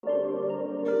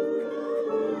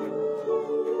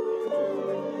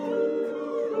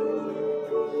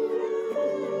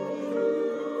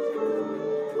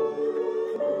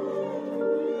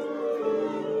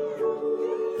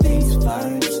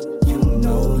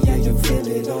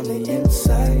on the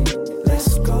inside.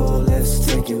 Let's go, let's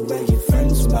take it where your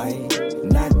friends might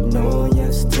not know.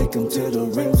 Yes, take them to the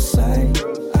real side.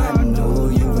 I know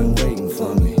you've been waiting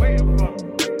for me.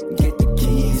 Get the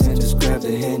keys and just grab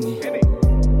the Henny.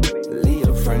 Leave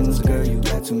your friends, girl, you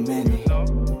got too many.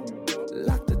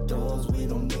 Lock the doors, we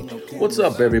don't need no cameras. What's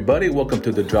up, everybody? Welcome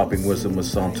to the Dropping Wisdom with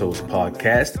Santos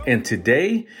podcast. And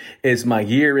today is my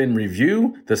year in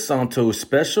review, the Santos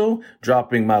special,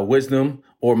 dropping my wisdom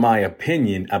or my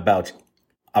opinion about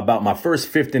my first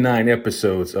 59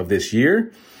 episodes of this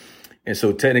year. And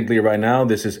so technically right now,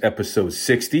 this is episode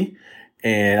 60.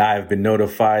 And I've been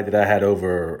notified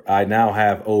that I now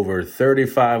have over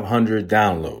 3,500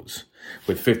 downloads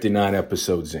with 59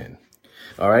 episodes in.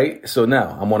 All right. So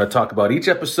now I'm going to talk about each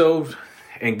episode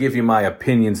and give you my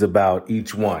opinions about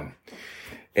each one.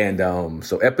 And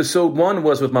so episode 1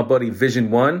 was with my buddy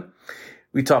Vision One.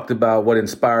 We talked about what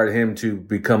inspired him to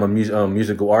become a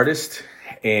musical artist.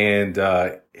 And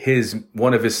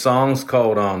one of his songs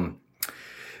called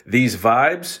These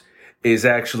Vibes is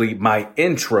actually my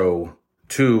intro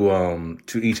to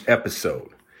each episode.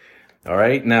 All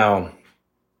right. Now,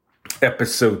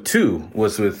 episode 2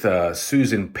 was with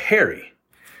Susan Perry.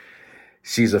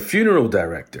 She's a funeral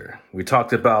director. We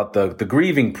talked about the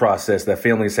grieving process that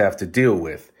families have to deal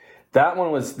with.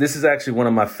 This is actually one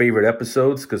of my favorite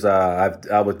episodes because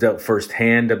I was dealt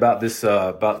firsthand about this,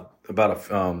 about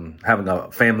having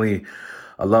a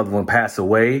loved one pass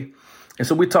away. And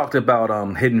so we talked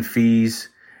about hidden fees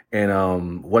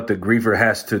and what the griever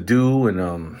has to do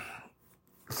and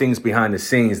things behind the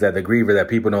scenes that the griever, that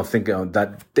people don't think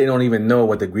that they don't even know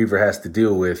what the griever has to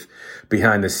deal with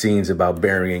behind the scenes about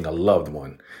burying a loved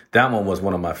one. That one was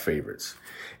one of my favorites.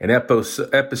 And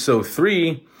episode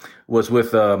 3 was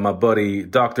with my buddy,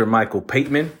 Dr. Michael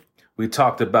Pateman. We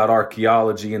talked about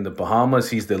archaeology in the Bahamas.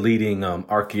 He's the leading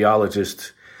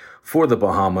archaeologist for the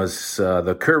Bahamas,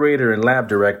 the curator and lab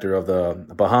director of the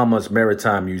Bahamas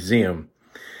Maritime Museum.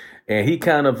 And he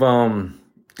kind of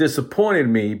disappointed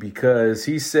me because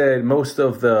he said most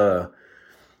of the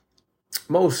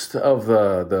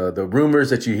rumors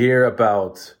that you hear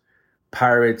about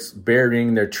pirates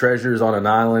burying their treasures on an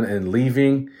island and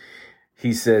leaving,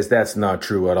 he says that's not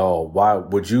true at all. Why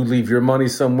would you leave your money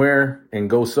somewhere and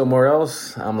go somewhere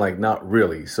else? I'm like, not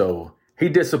really. So he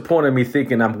disappointed me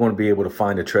thinking I'm going to be able to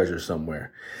find a treasure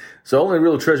somewhere. So only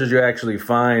real treasures you actually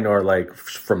find are like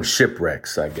from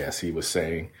shipwrecks, I guess he was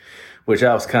saying, which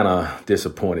I was kind of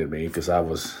disappointed me because I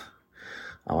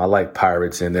like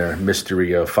pirates and their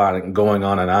mystery of going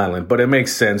on an island. But it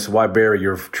makes sense. Why bury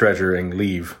your treasure and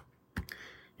leave?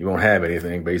 You won't have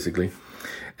anything, basically.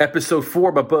 Episode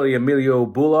 4, my buddy Emilio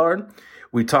Bullard.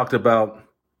 We talked about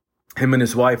him and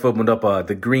his wife opened up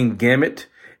the Green Gamut.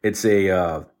 It's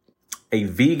a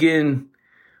vegan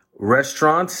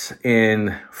restaurant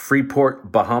in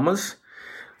Freeport, Bahamas.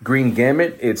 Green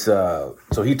Gamut. It's so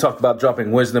he talked about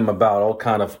dropping wisdom about all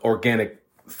kind of organic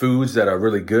foods that are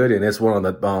really good, and it's one of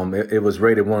the it was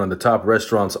rated one of the top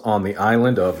restaurants on the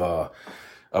island of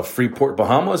Freeport,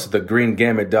 Bahamas. The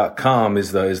greengamut.com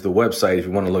is the website if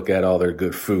you want to look at all their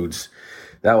good foods.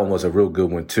 That one was a real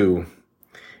good one too.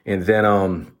 And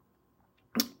then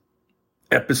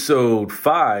episode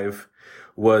 5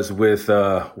 was with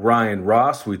Ryan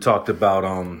Ross. We talked about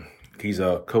he's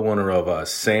a co-owner of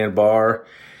Sandbar,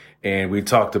 and we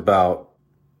talked about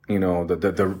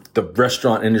the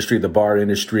restaurant industry, the bar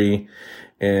industry,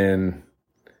 and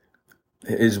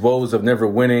his woes of never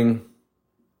winning,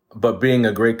 but being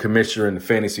a great commissioner in the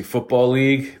fantasy football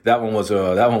league. That one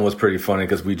was pretty funny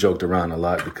because we joked around a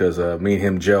lot because me and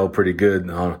him gel pretty good.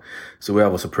 So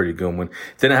that was a pretty good one.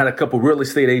 Then I had a couple real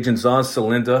estate agents on,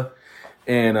 Celinda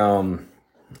and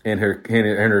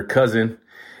her cousin.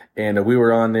 And we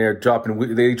were on there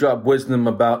they dropped wisdom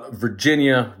about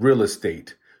Virginia real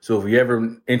estate. So if you're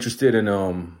ever interested in,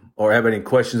 or have any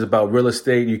questions about real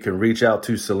estate, you can reach out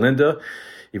to Celinda.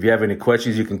 If you have any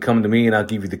questions, you can come to me and I'll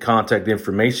give you the contact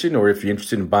information. Or if you're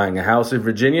interested in buying a house in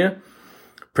Virginia,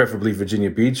 preferably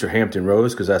Virginia Beach or Hampton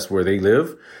Roads, because that's where they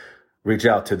live, reach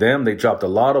out to them. They dropped a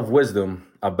lot of wisdom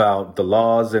about the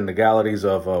laws and legalities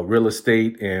of real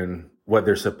estate and what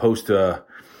they're supposed to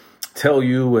tell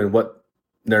you and what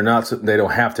they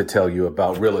don't have to tell you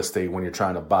about real estate when you're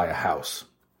trying to buy a house.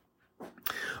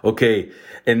 Okay.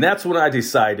 And that's when I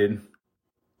decided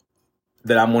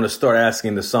that I'm going to start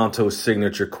asking the Santos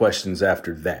signature questions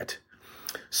after that.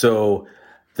 So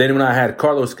then when I had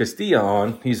Carlos Castilla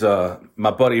on, he's my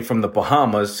buddy from the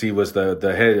Bahamas. He was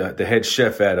the head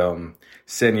chef at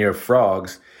Senor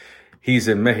Frogs. He's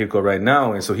in Mexico right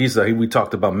now. And so we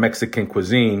talked about Mexican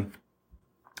cuisine,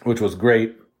 which was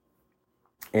great.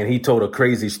 And he told a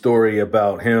crazy story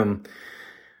about him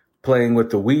playing with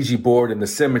the Ouija board in the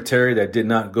cemetery that did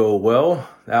not go well.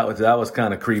 That was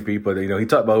kind of creepy, but he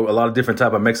talked about a lot of different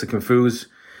type of Mexican foods,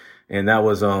 and that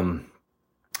was a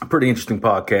pretty interesting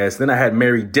podcast. Then I had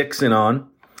Mary Dixon on,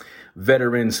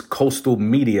 Veterans Coastal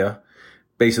Media.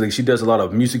 Basically, she does a lot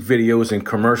of music videos and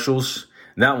commercials.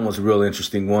 And that one was a real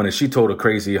interesting one, and she told a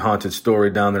crazy haunted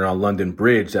story down there on London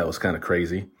Bridge. That was kind of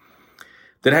crazy.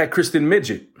 Then I had Kristen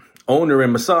Midget, owner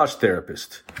and massage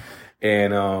therapist,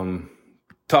 and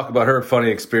talk about her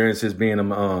funny experiences being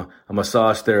a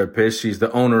massage therapist. She's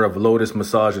the owner of Lotus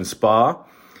Massage and Spa.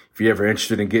 If you're ever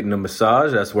interested in getting a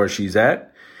massage, that's where she's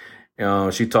at.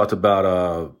 She talked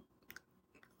about,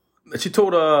 she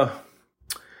told a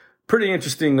pretty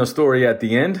interesting story at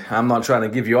the end. I'm not trying to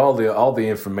give you all the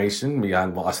information.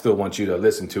 I still want you to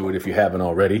listen to it if you haven't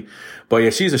already. But yeah,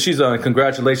 she's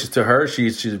congratulations to her.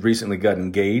 She's recently got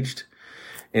engaged.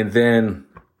 And then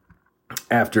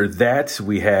after that,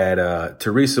 we had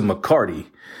Teresa McCarty,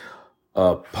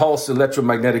 Pulse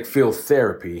Electromagnetic Field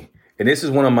Therapy. And this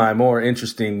is one of my more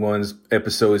interesting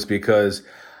episodes, because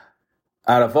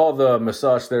out of all the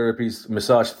massage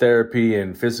therapy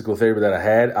and physical therapy that I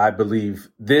had, I believe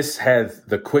this had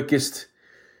the quickest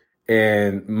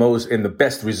and the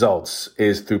best results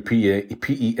is through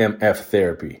PEMF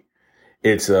therapy.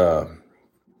 It's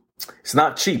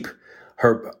not cheap.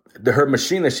 Her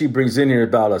machine that she brings in here is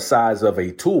about the size of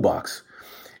a toolbox,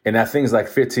 and that thing's like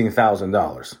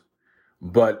 $15,000.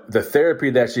 But the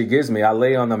therapy that she gives me, I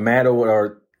lay on the mat,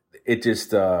 or it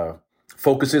just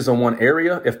focuses on one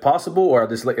area if possible,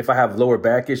 or if I have lower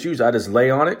back issues, I just lay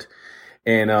on it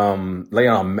and lay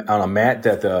on a mat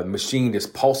that the machine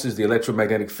just pulses the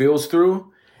electromagnetic fields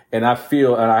through, and I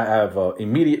have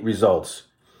immediate results.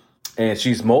 And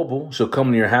she's mobile. She'll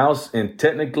come to your house, and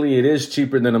technically it is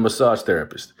cheaper than a massage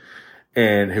therapist.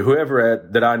 And whoever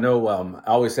that I know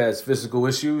always has physical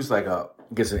issues, like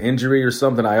gets an injury or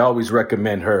something, I always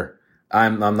recommend her.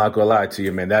 I'm not gonna lie to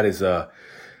you, man.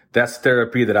 That's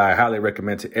therapy that I highly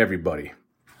recommend to everybody.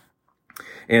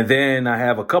 And then I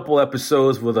have a couple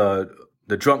episodes with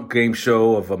the drunk game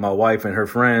show of my wife and her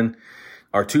friend.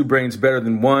 Are Two Brains Better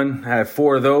Than One? I have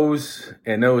 4 of those,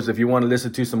 and those, if you want to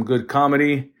listen to some good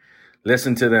comedy,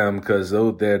 listen to them, because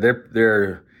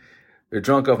they're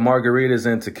drunk off margaritas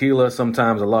and tequila,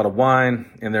 sometimes a lot of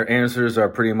wine, and their answers are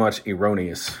pretty much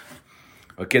erroneous.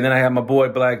 Okay, then I have my boy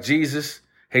Black Jesus,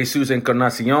 Jesus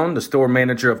Encarnacion, the store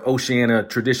manager of Oceana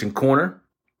Tradition Corner.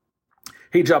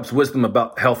 He drops wisdom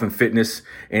about health and fitness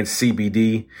and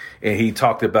CBD, and he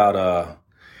talked about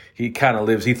he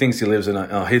thinks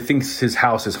his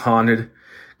house is haunted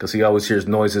because he always hears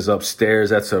noises upstairs.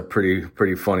 That's a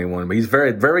pretty funny one. But he's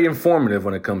very, very informative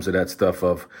when it comes to that stuff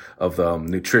of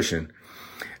nutrition.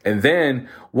 And then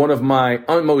one of my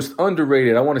most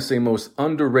underrated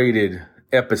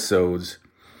episodes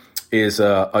is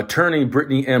attorney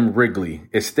Brittany M. Wrigley,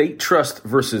 Estate Trust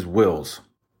versus Wills.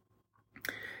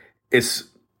 It's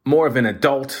more of an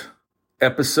adult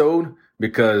episode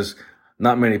because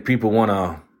not many people want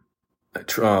to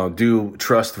do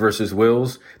trust versus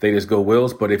wills. They just go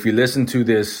wills. But if you listen to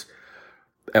this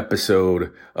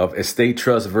episode of Estate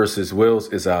Trust versus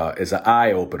Wills, is an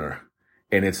eye opener,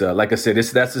 and it's like I said,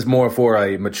 that's just more for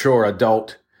a mature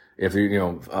adult if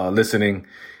you're listening,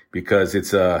 because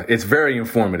it's very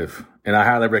informative, and I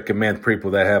highly recommend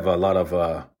people that have a lot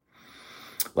of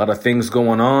things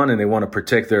going on and they want to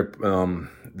protect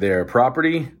their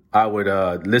property. I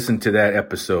would listen to that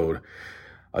episode.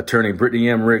 Attorney Brittany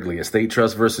M. Wrigley, Estate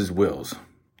Trust versus Wills.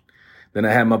 Then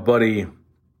I had my buddy,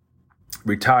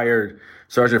 retired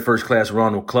Sergeant First Class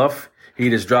Ronald Clough. He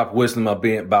just dropped wisdom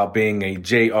about being a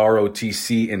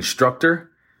JROTC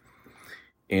instructor.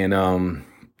 And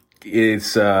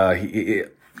it's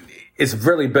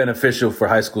really beneficial for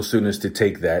high school students to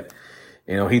take that.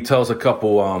 He tells a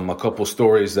couple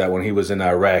stories that when he was in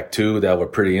Iraq too, that were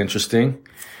pretty interesting.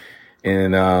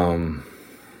 And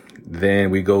then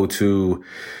we go to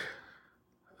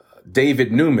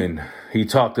David Newman. He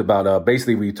talked about,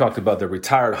 we talked about the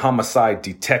retired homicide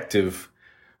detective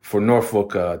for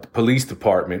Norfolk Police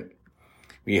Department.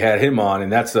 We had him on,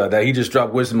 and that's that he just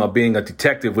dropped wisdom of being a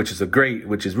detective, which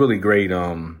is really great.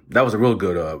 That was a real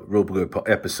good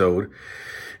episode.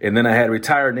 And then I had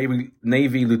retired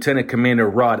Navy Lieutenant Commander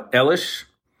Rod Ellish.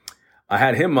 I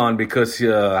had him on because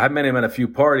I met him at a few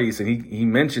parties, and he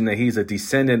mentioned that he's a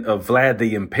descendant of Vlad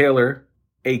the Impaler,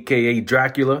 a.k.a.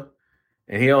 Dracula.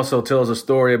 And he also tells a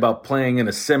story about playing in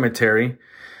a cemetery.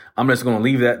 I'm just going to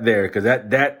leave that there because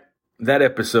that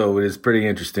episode is pretty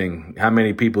interesting. How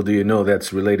many people do you know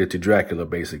that's related to Dracula,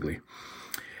 basically?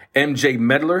 MJ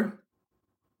Medler,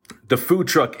 the food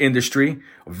truck industry.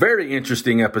 Very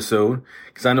interesting episode,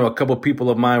 because I know a couple of people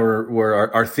of mine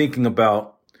are thinking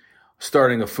about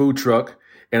starting a food truck,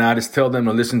 and I just tell them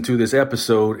to listen to this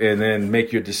episode and then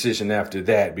make your decision after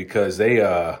that, because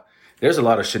there's a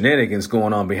lot of shenanigans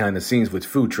going on behind the scenes with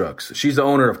food trucks. She's the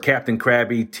owner of Captain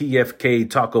Krabby, TFK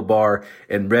Taco Bar,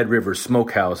 and Red River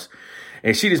Smokehouse.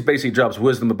 And she just basically drops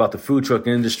wisdom about the food truck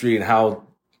industry and how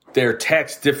they're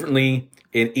taxed differently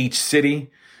in each city.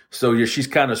 So she's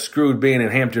kind of screwed being in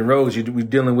Hampton Roads. We're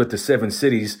dealing with the 7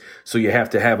 cities, so you have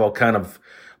to have all kind of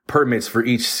permits for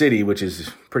each city, which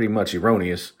is pretty much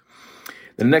erroneous.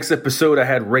 The next episode, I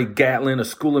had Ray Gatlin, a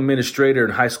school administrator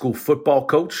and high school football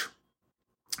coach.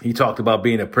 He talked about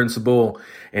being a principal,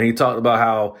 and he talked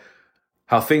about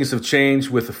how things have changed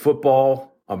with the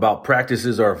football, about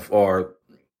practices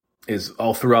is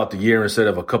all throughout the year instead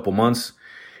of a couple months.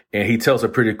 And he tells a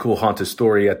pretty cool haunted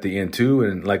story at the end too.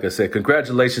 And like I said,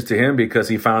 congratulations to him, because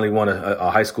he finally won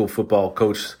a high school football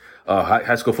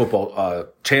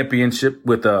championship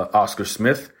with Oscar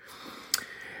Smith.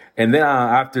 And then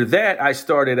after that, I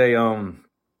started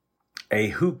a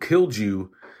Who Killed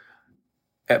You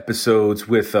episodes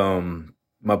with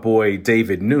my boy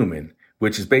David Newman,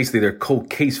 which is basically their cold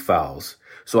case files.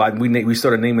 So we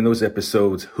started naming those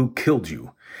episodes Who Killed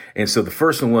You. And so the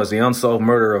first one was the unsolved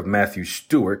murder of Matthew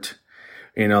Stewart.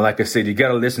 You know, like I said, you got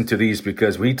to listen to these,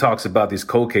 because when he talks about these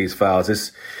cold case files,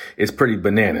 it's pretty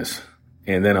bananas.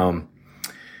 And then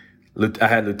I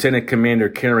had Lieutenant Commander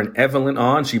Karen Evelyn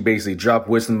on. She basically dropped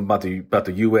wisdom about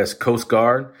the U.S. Coast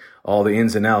Guard, all the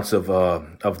ins and outs of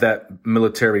that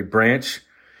military branch.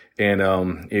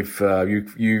 And if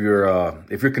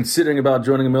you're considering about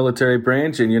joining a military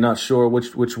branch and you're not sure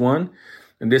which one,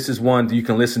 and this is one you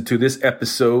can listen to this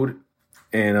episode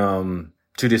and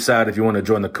to decide if you want to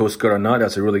join the Coast Guard or not.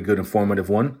 That's a really good informative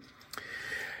one.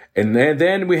 And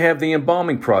then we have the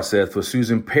embalming process with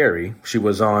Susan Perry. She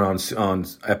was on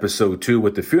episode 2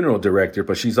 with the funeral director,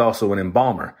 but she's also an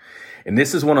embalmer. And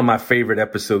this is one of my favorite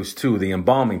episodes too, the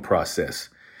embalming process.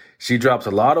 She drops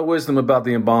a lot of wisdom about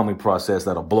the embalming process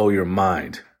that'll blow your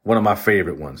mind. One of my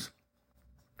favorite ones.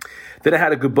 Then I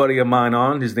had a good buddy of mine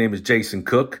on. His name is Jason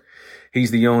Cook.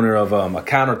 He's the owner of a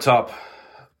countertop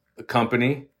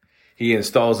company. He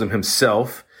installs them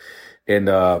himself. And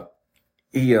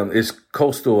he is Atlantic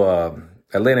Coastal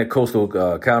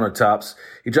Countertops.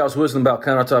 He drops wisdom about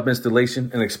countertop installation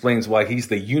and explains why he's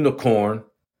the unicorn,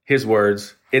 his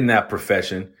words, in that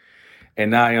profession.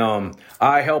 And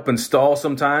I help install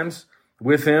sometimes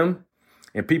with him,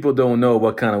 and people don't know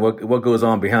what goes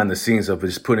on behind the scenes of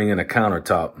just putting in a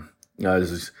countertop.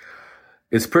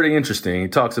 It's pretty interesting. He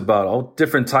talks about all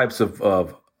different types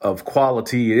of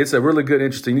quality. It's a really good,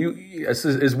 interesting.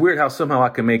 It's weird how somehow I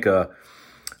can make a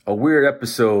weird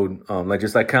episode like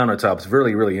countertops.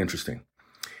 Really, really interesting.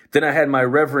 Then I had my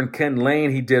Reverend Ken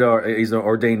Lane. He's an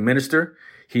ordained minister.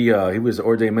 He was the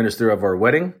ordained minister of our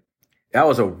wedding. That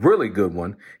was a really good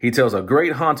one. He tells a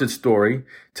great haunted story,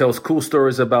 tells cool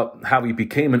stories about how he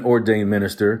became an ordained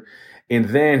minister, and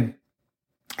then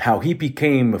how he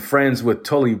became friends with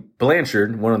Tully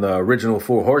Blanchard, one of the original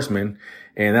Four Horsemen.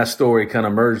 And that story kind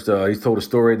of merged. He told a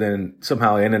story, then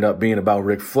somehow it ended up being about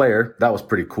Ric Flair. That was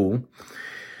pretty cool.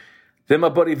 Then my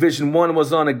buddy Vision One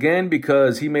was on again,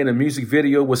 because he made a music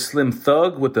video with Slim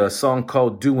Thug with a song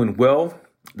called Doing Well.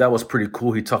 That was pretty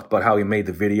cool. He talked about how he made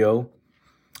the video.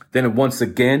 Then once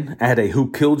again, I had a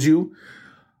Who Killed You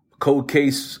cold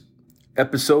case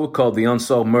episode called The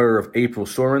Unsolved Murder of April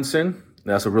Sorensen.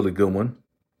 That's a really good one.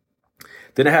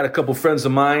 Then I had a couple friends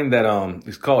of mine that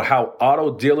it's called How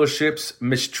Auto Dealerships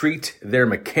Mistreat Their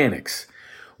Mechanics.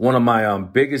 One of my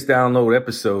biggest download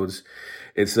episodes.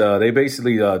 It's they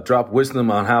basically drop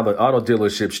wisdom on how the auto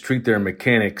dealerships treat their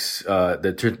mechanics,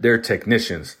 their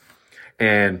technicians.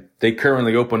 And they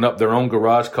currently opened up their own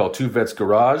garage called Two Vets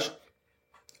Garage.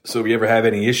 So if you ever have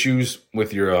any issues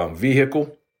with your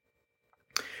vehicle,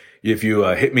 if you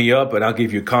hit me up, and I'll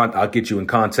get you in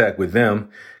contact with them,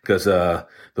 because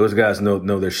those guys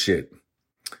know their shit.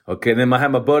 Okay, then I have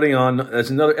my buddy on.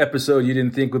 That's another episode you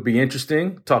didn't think would be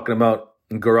interesting, talking about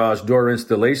garage door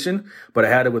installation, but I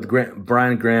had it with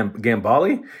Brian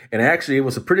Gambali, and actually it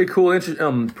was a pretty cool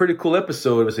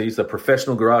episode. He's a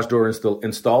professional garage door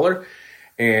installer.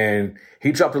 And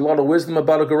he dropped a lot of wisdom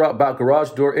about garage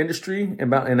door industry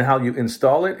and how you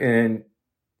install it. And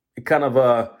it kind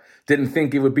of didn't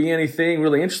think it would be anything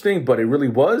really interesting, but it really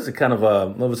was. It kind of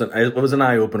it was an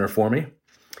eye opener for me.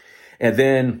 And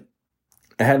then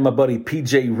I had my buddy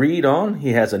PJ Reed on.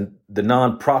 He has the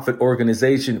nonprofit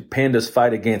organization Pandas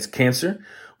Fight Against Cancer.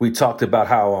 We talked about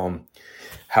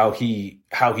how he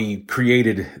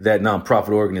created that nonprofit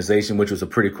organization, which was a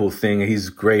pretty cool thing. He's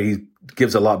great. He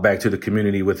gives a lot back to the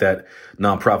community with that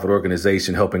nonprofit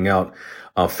organization, helping out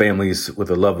families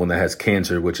with a loved one that has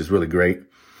cancer, which is really great.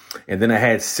 And then I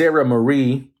had Sarah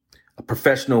Marie, a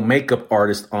professional makeup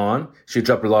artist, on. She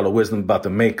dropped a lot of wisdom about the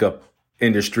makeup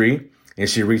industry. And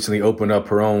she recently opened up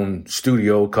her own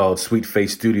studio called Sweet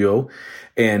Face Studio.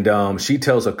 And she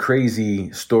tells a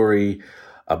crazy story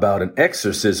about an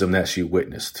exorcism that she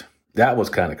witnessed. That was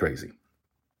kind of crazy.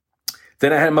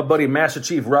 Then I had my buddy Master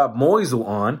Chief Rob Moisel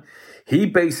on. He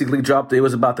basically dropped, it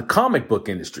was about the comic book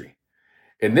industry.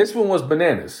 And this one was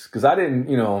bananas because I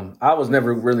never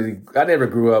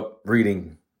grew up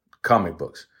reading comic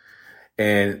books.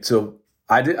 And so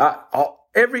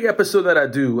every episode that I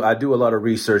do a lot of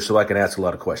research so I can ask a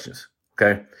lot of questions.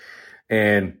 Okay.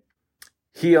 And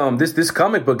this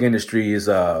comic book industry is,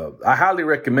 I highly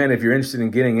recommend if you're interested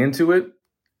in getting into it.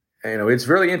 It's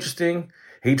really interesting.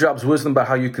 He drops wisdom about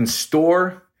how you can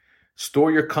store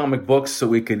your comic books so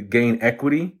we could gain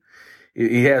equity.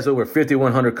 He has over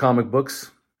 5,100 comic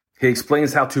books. He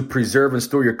explains how to preserve and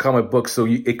store your comic books so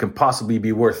it can possibly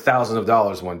be worth thousands of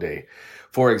dollars one day.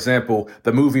 For example,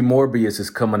 the movie Morbius is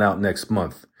coming out next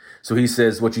month. So he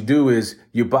says what you do is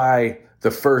you buy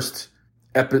the first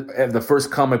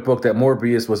comic book that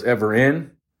Morbius was ever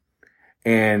in,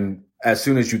 and as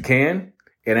soon as you can,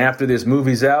 and after this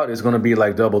movie's out, it's going to be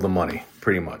like double the money,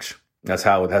 pretty much. That's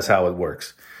how it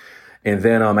works. And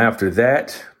then after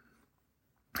that,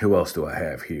 who else do I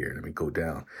have here? Let me go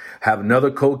down. Have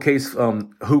another cold case,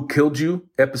 Who Killed You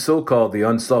episode called The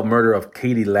Unsolved Murder of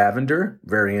Katie Lavender.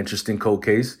 Very interesting cold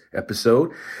case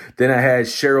episode. Then I had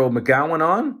Cheryl McGowan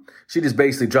on. She just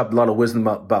basically dropped a lot of wisdom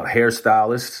about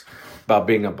hairstylists, about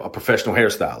being a professional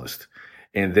hairstylist.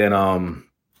 And then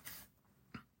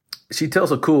she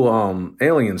tells a cool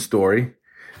alien story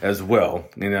as well.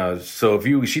 So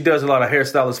she does a lot of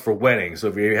hairstylists for weddings. So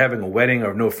if you're having a wedding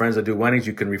or no friends that do weddings,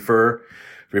 you can refer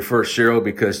Cheryl,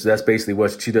 because that's basically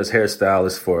what she does,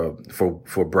 hairstylists for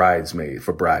bridesmaids,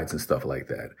 for brides and stuff like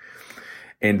that.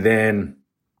 And then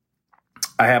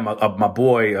I have my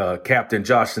boy Captain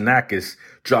Josh Sinakis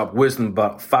drop wisdom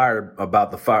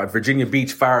about the Virginia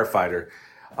Beach firefighter,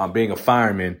 being a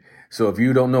fireman. So if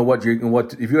you don't know if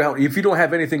you don't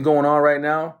have anything going on right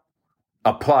now,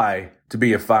 apply to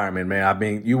be a fireman, man. I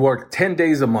mean, you work 10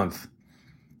 days a month.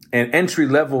 And entry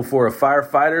level for a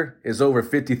firefighter is over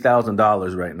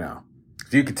 $50,000 right now.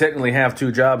 So you could technically have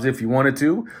two jobs if you wanted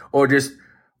to, or just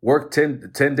work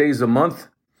 10 days a month,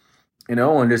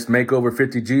 and just make over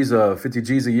 50 G's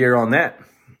a year on that,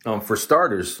 for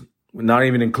starters, not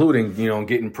even including,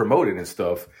 getting promoted and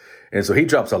stuff. And so he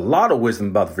drops a lot of wisdom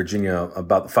about the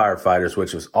firefighters,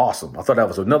 which was awesome. I thought that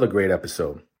was another great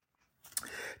episode.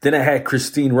 Then I had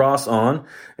Christine Ross on,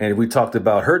 and we talked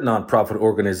about her nonprofit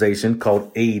organization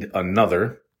called Aid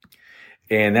Another.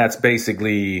 And that's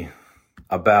basically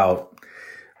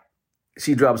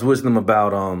she drops wisdom about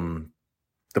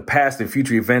the past and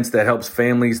future events that helps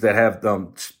families that have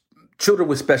children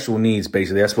with special needs,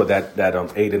 basically. That's what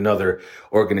that Aid Another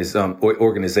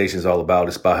organization is all about.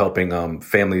 It's about helping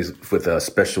families with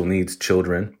special needs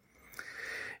children.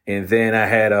 And then I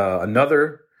had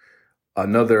another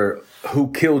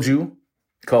Who Killed You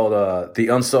called The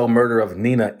Unsolved Murder of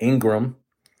Nina Ingram.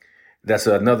 That's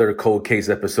another cold case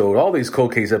episode. All these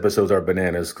cold case episodes are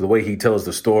bananas. The way he tells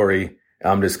the story,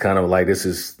 I'm just kind of like, this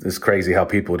is crazy how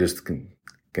people just can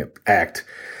act.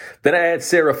 Then I had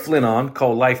Sarah Flynn on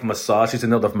called Life Massage. She's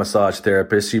another massage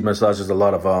therapist. She massages a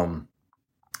lot of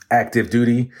active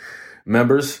duty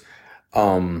members.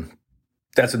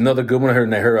 That's another good one.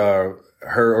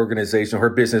 Her organization,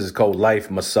 her business is called Life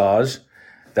Massage.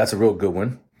 That's a real good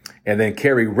one. And then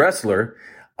Carrie Ressler,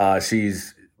 she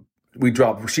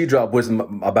dropped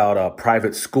wisdom about a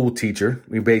private school teacher.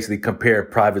 We basically compare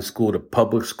private school to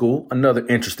public school. Another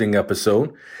interesting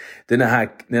episode. Then I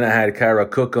had Kyra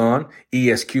Cook on,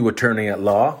 ESQ attorney at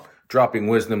law, dropping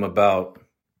wisdom about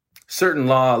certain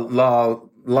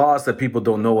laws that people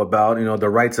don't know about. The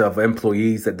rights of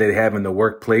employees that they have in the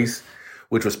workplace,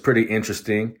 which was pretty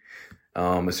interesting.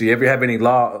 So if you ever have any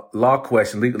law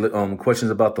questions, legal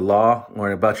questions about the law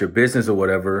or about your business or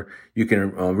whatever, you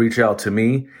can reach out to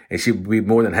me, and she'll be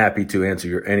more than happy to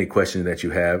answer any question that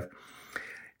you have.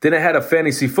 Then I had a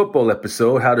fantasy football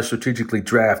episode, how to strategically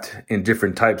draft in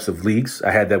different types of leagues.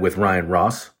 I had that with Ryan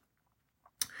Ross.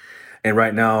 And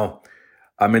right now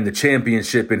I'm in the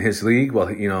championship in his league.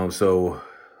 Well, so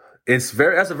that's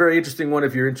a very interesting one.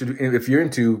 If you're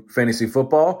into fantasy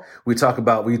football,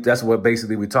 that's what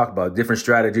basically we talk about, different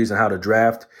strategies and how to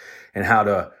draft and how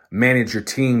to manage your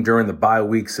team during the bye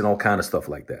weeks and all kind of stuff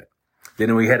like that.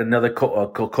 Then we had another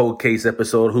cold case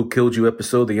episode, Who Killed You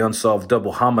episode, the unsolved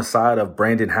double homicide of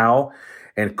Brandon Howell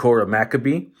and Cora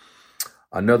Maccabee.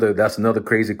 That's another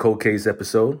crazy cold case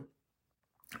episode.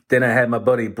 Then I had my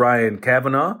buddy Brian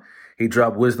Kavanaugh. He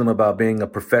dropped wisdom about being a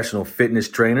professional fitness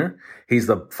trainer.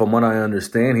 From what I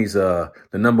understand, he's the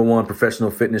number one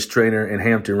professional fitness trainer in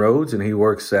Hampton Roads, and he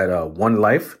works at One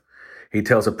Life. He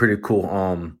tells a pretty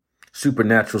cool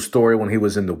supernatural story when he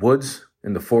was in the woods,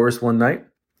 in the forest one night.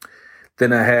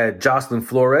 Then I had Jocelyn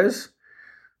Flores.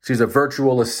 She's a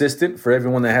virtual assistant for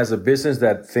everyone that has a business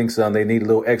that thinks they need a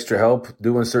little extra help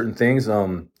doing certain things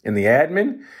in the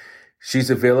admin.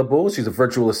 She's available. She's a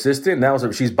virtual assistant.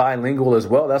 She's bilingual as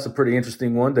well. That's a pretty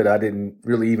interesting one that I didn't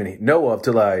really even know of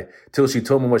till she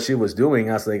told me what she was doing.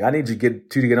 I was like, I need you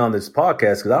to get on this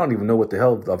podcast because I don't even know what the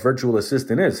hell a virtual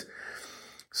assistant is.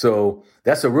 So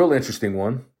that's a real interesting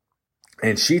one.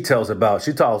 And she tells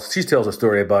a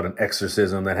story about an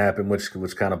exorcism that happened, which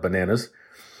was kind of bananas.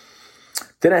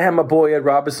 Then I had my boy Ed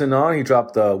Robinson on. He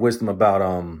dropped wisdom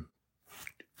about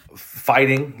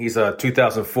fighting. He's a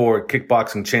 2004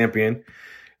 kickboxing champion,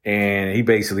 and he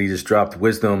basically just dropped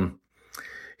wisdom.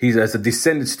 He's as a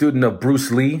descendant student of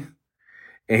Bruce Lee,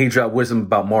 and he dropped wisdom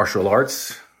about martial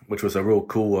arts, which was a real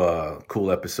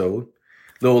cool episode.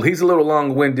 He's a little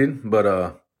long-winded,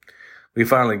 but we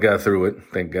finally got through it,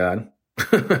 thank God.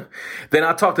 Then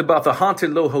I talked about the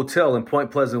Haunted Low Hotel in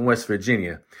Point Pleasant, West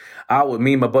Virginia.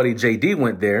 Me and my buddy JD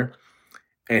went there.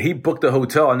 And he booked a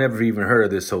hotel. I never even heard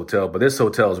of this hotel, but this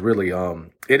hotel is really,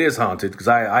 it is haunted because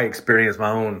I experienced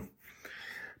my own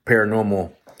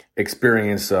paranormal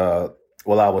experience while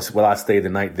I stayed the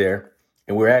night there.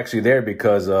 And we were actually there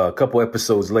because a couple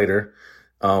episodes later,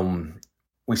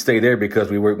 we stayed there because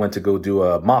we went to go do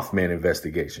a Mothman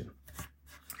investigation.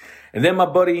 And then my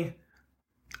boy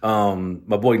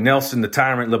Nelson, the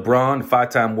Tyrant LeBron,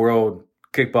 5-time world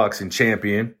kickboxing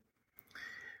champion,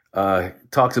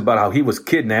 talks about how he was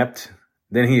kidnapped,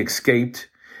 then he escaped,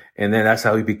 and then that's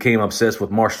how he became obsessed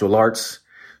with martial arts,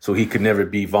 so he could never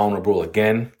be vulnerable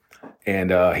again.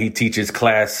 And he teaches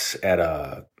class at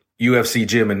a UFC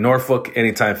gym in Norfolk,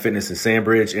 Anytime Fitness in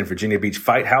Sandbridge, and Virginia Beach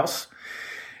Fight House.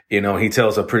 He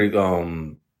tells a pretty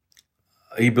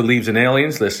he believes in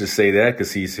aliens. Let's just say that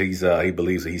because he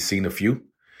believes that he's seen a few.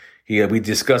 We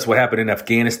discussed what happened in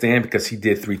Afghanistan because he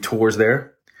did 3 tours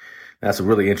there. That was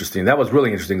really interesting.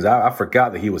 Because I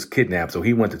forgot that he was kidnapped. So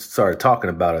he went to started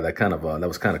talking about it. That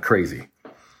was kind of crazy.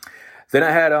 Then I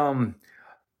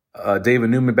had David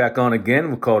Newman back on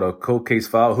again. We called a cold case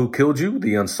file, Who Killed You?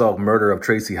 The Unsolved Murder of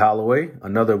Tracy Holloway.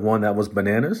 Another one that was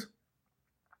bananas.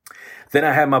 Then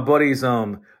I had my buddies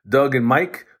Doug and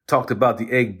Mike talked about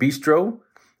the Egg Bistro.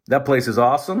 That place is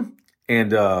awesome.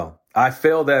 And I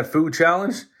failed that food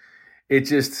challenge.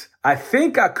 I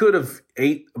think I could have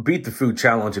beat the food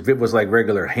challenge if it was like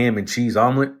regular ham and cheese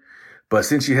omelet. But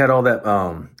since you had all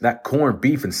that corned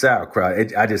beef and sauerkraut,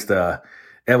 it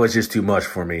was just too much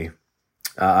for me.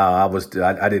 I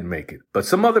didn't make it. But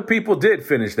some other people did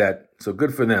finish that, so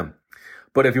good for them.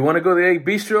 But if you want to go to the Egg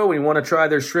Bistro and you want to try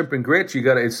their shrimp and grits,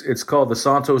 it's called the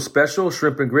Santos Special,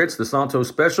 shrimp and grits, the Santos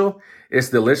Special. It's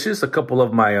delicious. A couple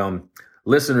of my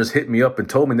listeners hit me up and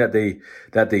told me that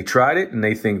they tried it and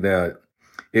they think that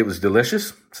it was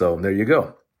delicious. So there you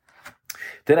go.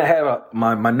 Then I have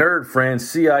my nerd friend,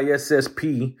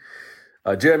 CISSP,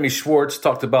 Jeremy Schwartz,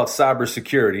 talked about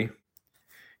cybersecurity.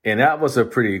 And that was a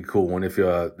pretty cool one.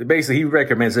 Basically, he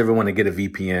recommends everyone to get a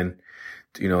VPN,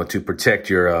 to protect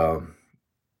your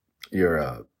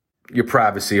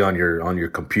privacy on your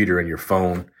computer and your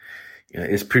phone.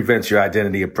 It prevents your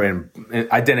identity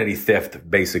theft,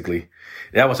 basically.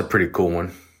 That was a pretty cool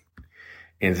one.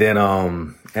 And then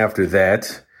after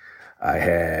that,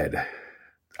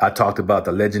 I talked about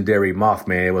the legendary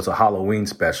Mothman. It was a Halloween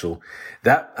special.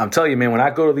 That I'm telling you, man, when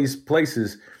I go to these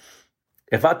places,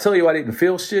 if I tell you I didn't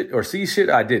feel shit or see shit,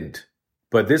 I didn't.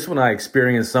 But this one, I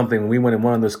experienced something when we went in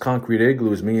one of those concrete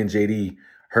igloos. Me and JD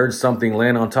heard something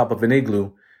land on top of an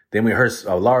igloo. Then we heard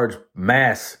a large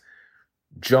mass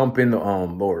jump in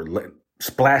or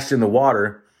splashed in the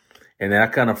water. And then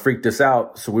that kind of freaked us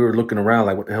out. So we were looking around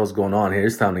like, what the hell's going on here?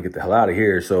 It's time to get the hell out of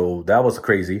here. So that was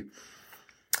crazy.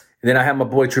 And then I had my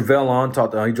boy Travell on.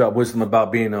 He dropped wisdom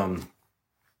about being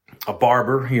a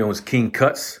barber. He owns King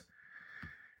Cuts.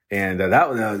 And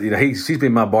he's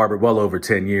been my barber well over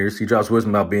 10 years. He drops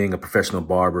wisdom about being a professional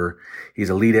barber. He's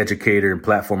a lead educator and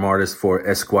platform artist for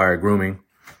Esquire Grooming.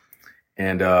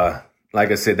 And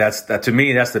like I said, to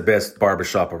me, that's the best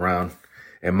barbershop around,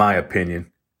 in my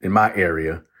opinion, in my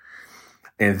area.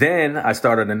 And then I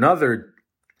started another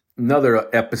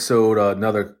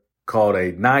episode, called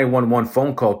a 911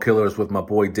 phone call killers with my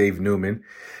boy Dave Newman.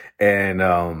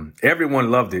 And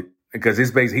everyone loved it because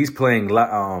he's playing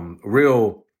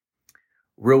real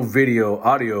audio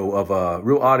of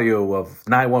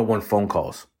 911 phone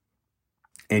calls.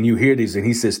 And you hear these, and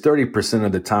he says 30%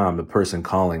 of the time the person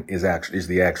calling is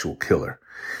the actual killer.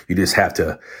 You just have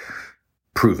to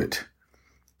prove it.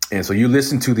 And so you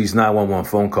listen to these 911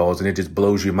 phone calls, and it just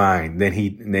blows your mind. Then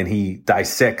he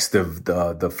dissects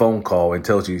the phone call and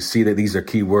tells you, see that these are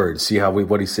key words. See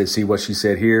what he said. See what she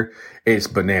said here. It's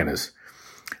bananas.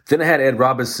 Then I had Ed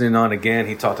Robinson on again.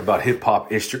 He talked about hip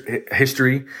hop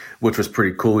history, which was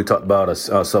pretty cool. He talked about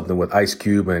something with Ice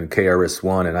Cube and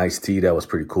KRS-One and Ice-T. That was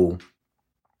pretty cool.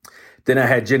 Then I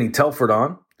had Jenny Telford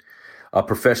on, a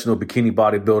professional bikini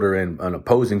bodybuilder and an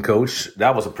opposing coach.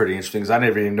 That was pretty interesting because I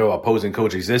never even know opposing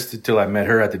coach existed till I met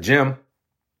her at the gym.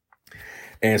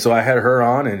 And so I had her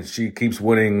on, and she keeps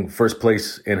winning first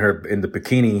place in the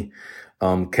bikini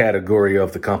category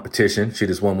of the competition. She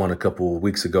just won one a couple of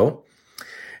weeks ago.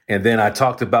 And then I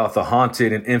talked about the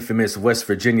haunted and infamous West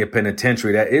Virginia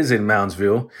penitentiary that is in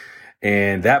Moundsville.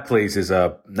 And that place is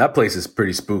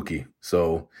pretty spooky.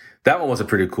 So that one was a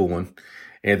pretty cool one.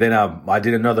 And then I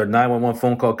did another 911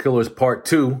 phone call killers part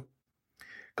 2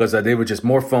 because they were just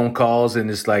more phone calls,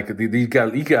 and it's like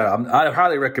I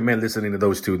highly recommend listening to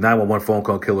those two 911 phone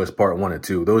call killers part 1 and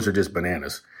 2. Those are just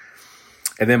bananas.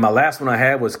 And then my last one I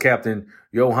had was Captain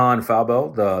Johan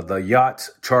Falbel, the yacht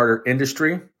charter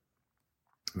industry.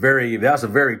 That's a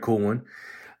very cool one.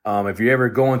 If you're ever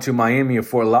going to Miami or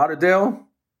Fort Lauderdale,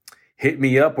 hit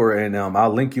me up and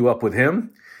I'll link you up with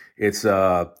him. He's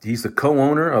the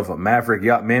co-owner of Maverick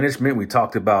Yacht Management. We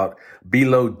talked about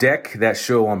Below Deck, that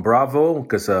show on Bravo,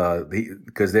 because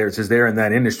they're in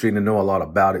that industry and they know a lot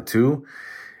about it too.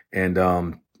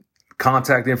 And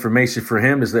contact information for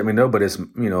him, just let me know. But it's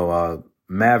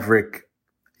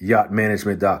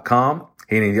MaverickYachtManagement.com.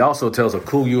 And he also tells a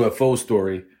cool UFO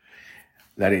story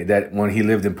that when he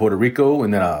lived in Puerto Rico,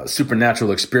 and then a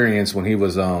supernatural experience when he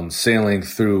was sailing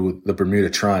through the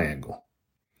Bermuda Triangle.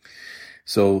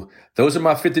 So those are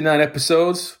my 59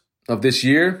 episodes of this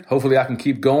year. Hopefully I can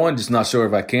keep going. Just not sure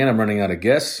if I can. I'm running out of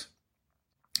guests.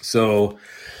 So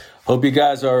hope you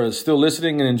guys are still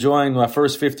listening and enjoying my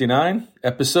first 59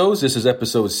 episodes. This is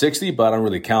episode 60, but I don't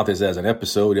really count this as an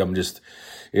episode.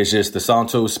 It's just the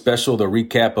Santos special, the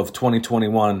recap of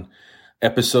 2021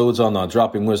 episodes on the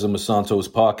Dropping Wisdom with Santos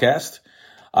podcast.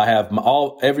 I have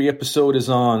every episode is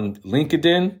on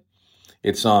LinkedIn.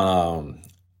 It's on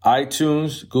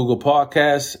iTunes, Google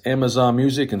Podcasts, Amazon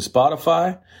Music, and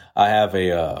Spotify. I have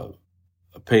a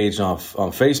page on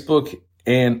Facebook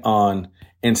and on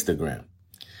Instagram.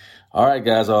 All right,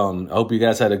 guys. I hope you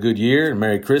guys had a good year and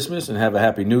Merry Christmas and have a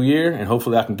Happy New Year. And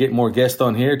hopefully I can get more guests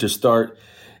on here to start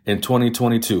in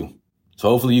 2022. So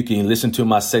hopefully you can listen to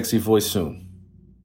my sexy voice soon.